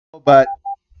But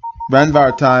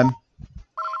Renvar time.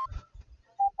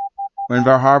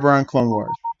 Renvar Harbor on Clone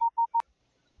Wars.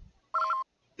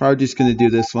 Probably just gonna do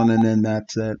this one and then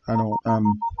that's it. I don't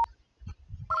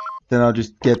then I'll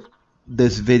just get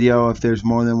this video if there's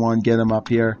more than one, get them up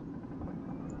here.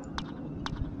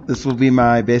 This will be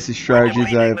my basic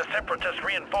strategies that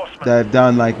I've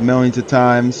done like millions of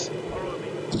times.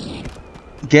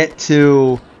 Get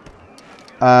to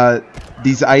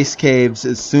these ice caves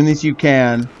as soon as you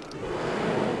can,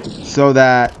 so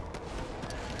that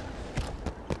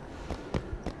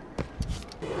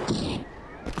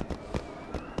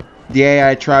the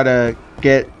AI try to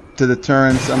get to the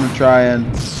turrets. I'm gonna try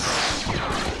and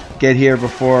get here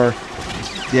before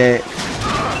the.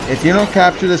 If you don't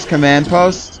capture this command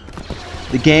post,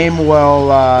 the game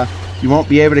will. You won't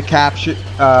be able to capture.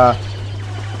 I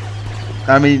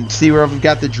mean, see where we've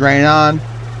got the drain on.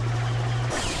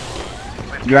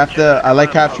 You have to. I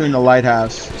like capturing the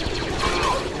lighthouse.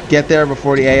 Get there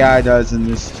before the AI does, and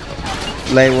just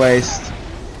lay waste.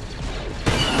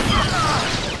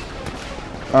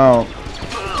 Oh.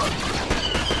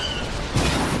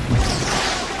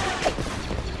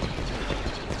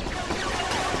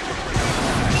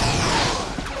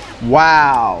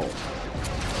 Wow.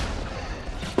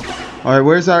 All right,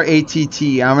 where's our ATT?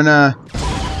 I'm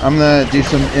gonna do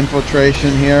some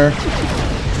infiltration here.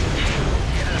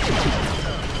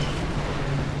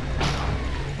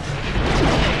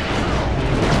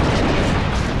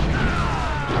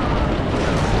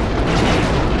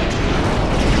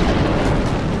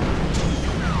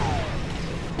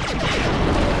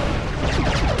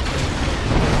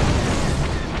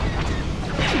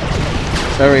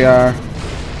 There we are.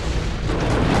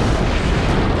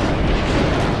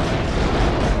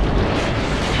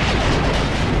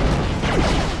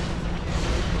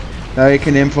 Now you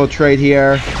can infiltrate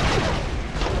here.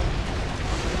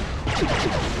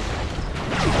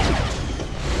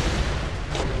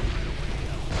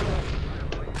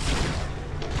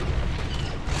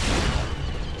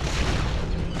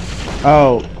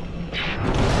 Oh.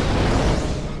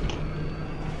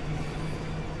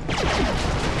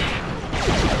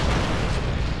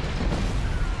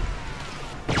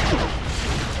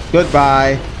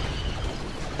 Goodbye.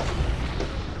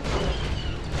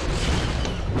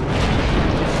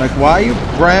 Like, why are you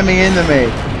ramming into me?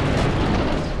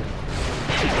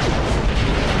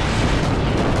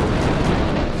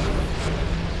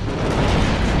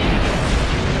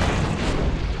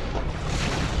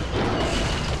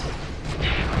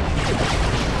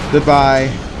 Goodbye.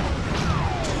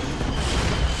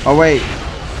 Oh wait,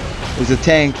 there's a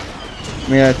tank. I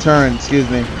mean a turn, excuse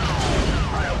me.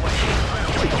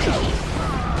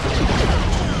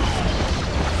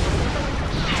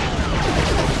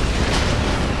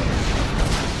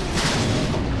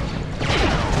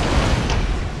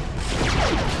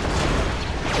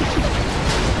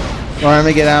 Alright, let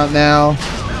me get out now.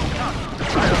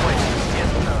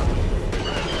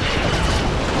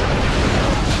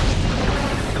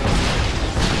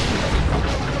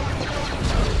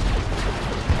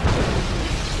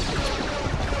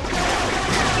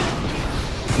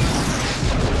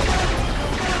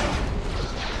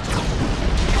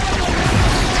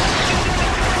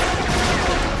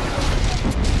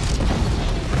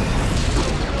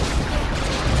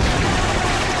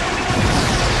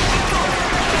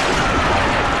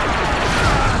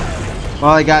 Well,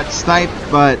 I got sniped,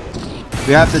 but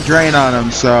we have to drain on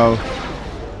him, so.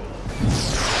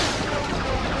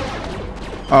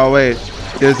 Oh wait,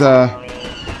 there's a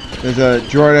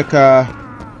Droideka.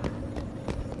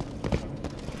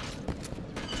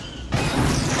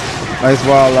 Might as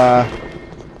well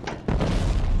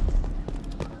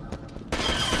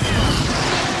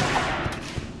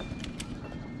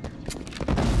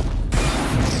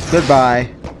goodbye.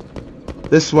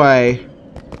 This way.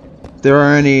 If there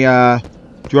are any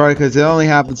Droidekas, it only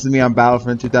happens to me on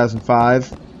Battlefront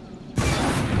 2005.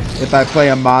 If I play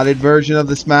a modded version of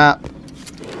this map,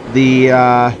 the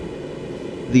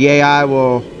AI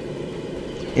will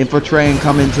infiltrate and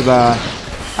come into the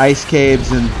ice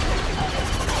caves and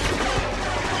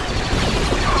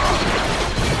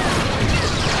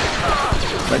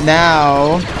but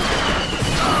now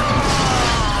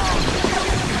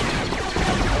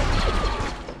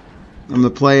I'm gonna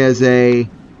play as a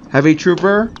heavy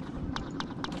trooper.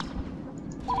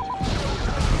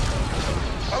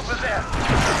 Over there.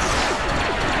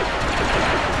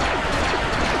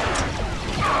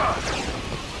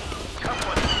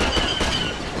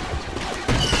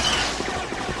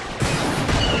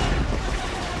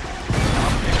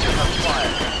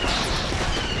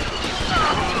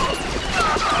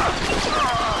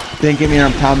 Didn't give me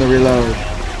enough time to reload.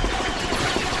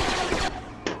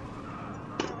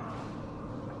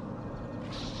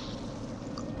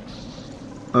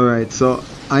 Alright, so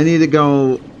I need to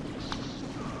go.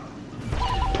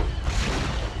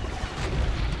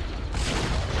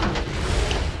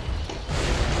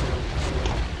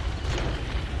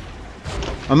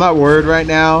 I'm not worried right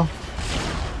now.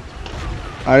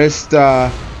 I just,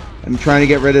 I'm trying to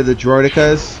get rid of the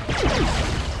droidicas.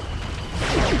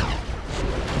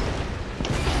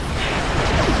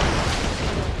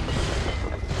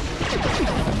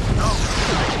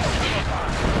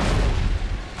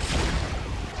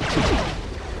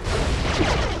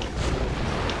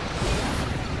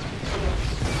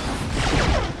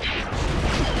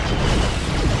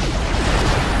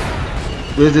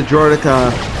 There's a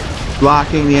droidica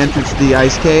blocking the entrance to the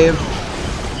ice cave.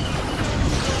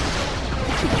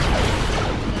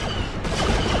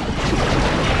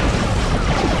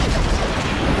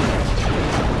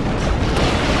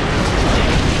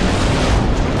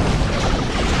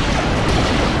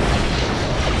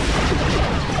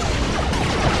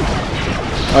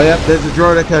 Oh yep, there's a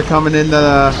droidica coming into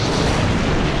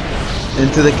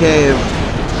the cave.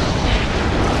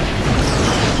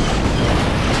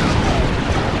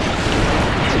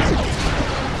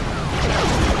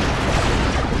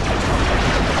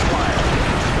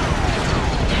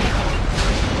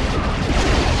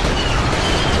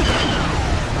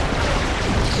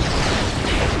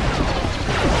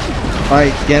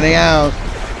 Alright, getting out.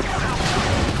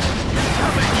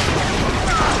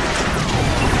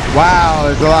 Wow,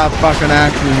 there's a lot of fucking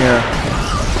action here.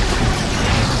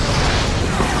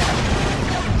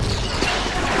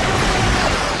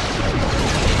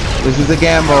 This is a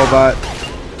gamble, but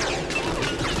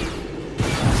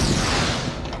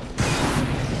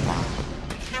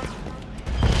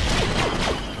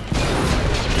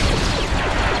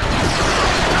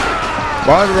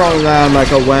why would I roll around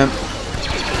like a wimp?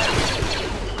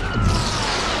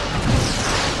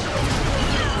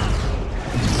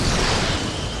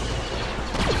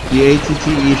 The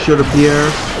ATTE should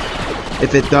appear.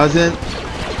 If it doesn't,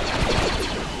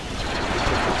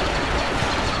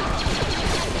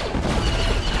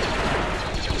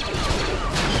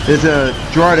 there's a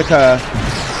droidica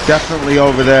definitely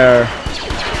over there.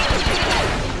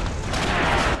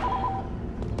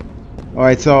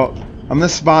 Alright, so I'm gonna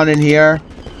spawn in here.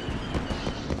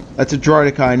 That's a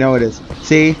droidica, I know it is.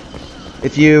 See?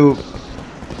 If you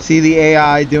see the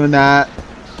AI doing that,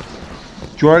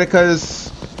 droidicas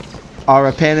are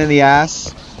a pain in the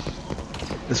ass,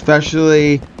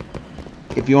 especially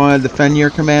if you want to defend your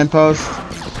command post.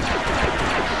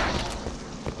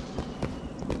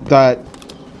 But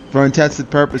for intended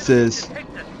purposes,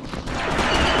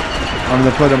 I'm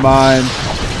going to put a mine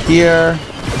here,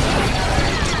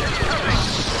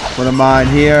 put a mine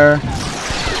here.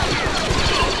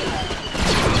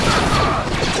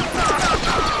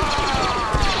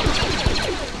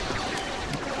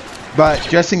 But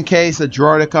just in case a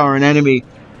droidica or an enemy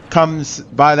comes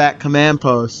by that command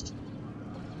post,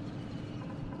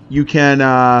 you can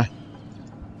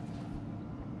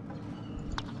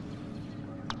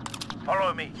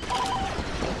follow me.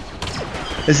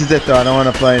 This is it though, I don't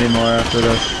want to play anymore after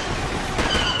this.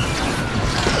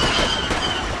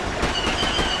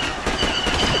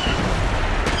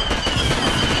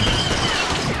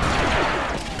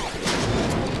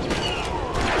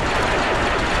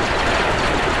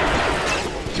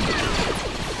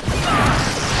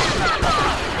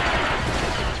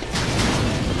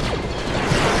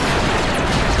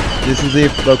 This is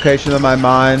the location of my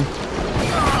mine.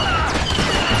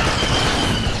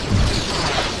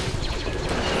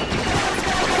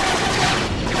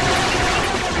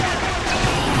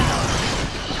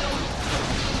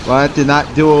 Well, that did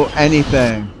not do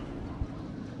anything.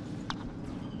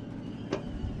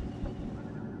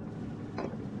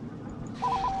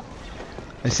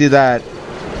 I see that.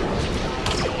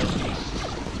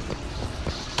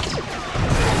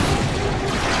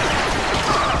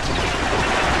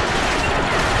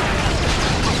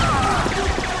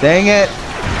 Dang it!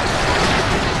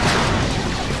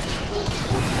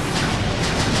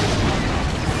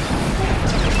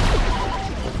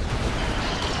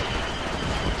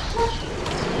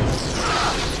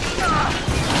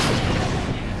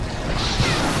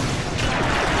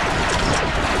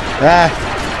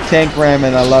 Ah! Tank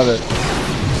ramming, I love it.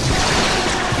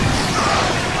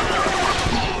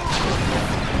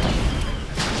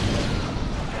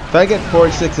 If I get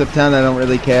 46 of 10, I don't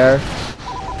really care.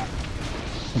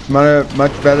 It's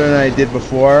much better than I did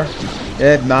before.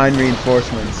 It had 9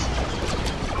 reinforcements.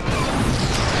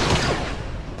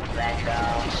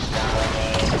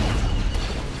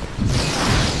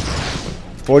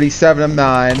 $47 of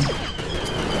 9.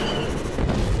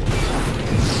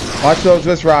 Watch those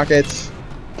with rockets.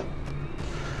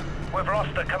 We've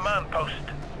lost the command.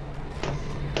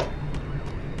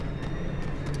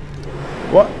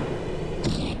 What?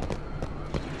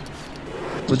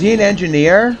 Was he an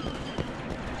engineer?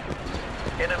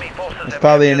 He's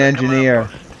probably an engineer.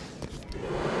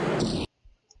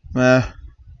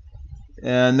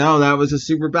 Yeah, no, that was a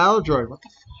super battle droid. What the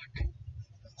fuck?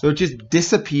 So it just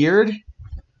disappeared?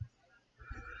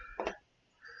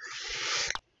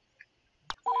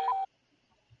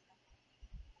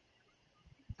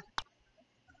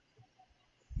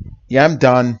 Yeah, I'm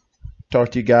done.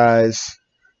 Talk to you guys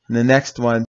in the next one.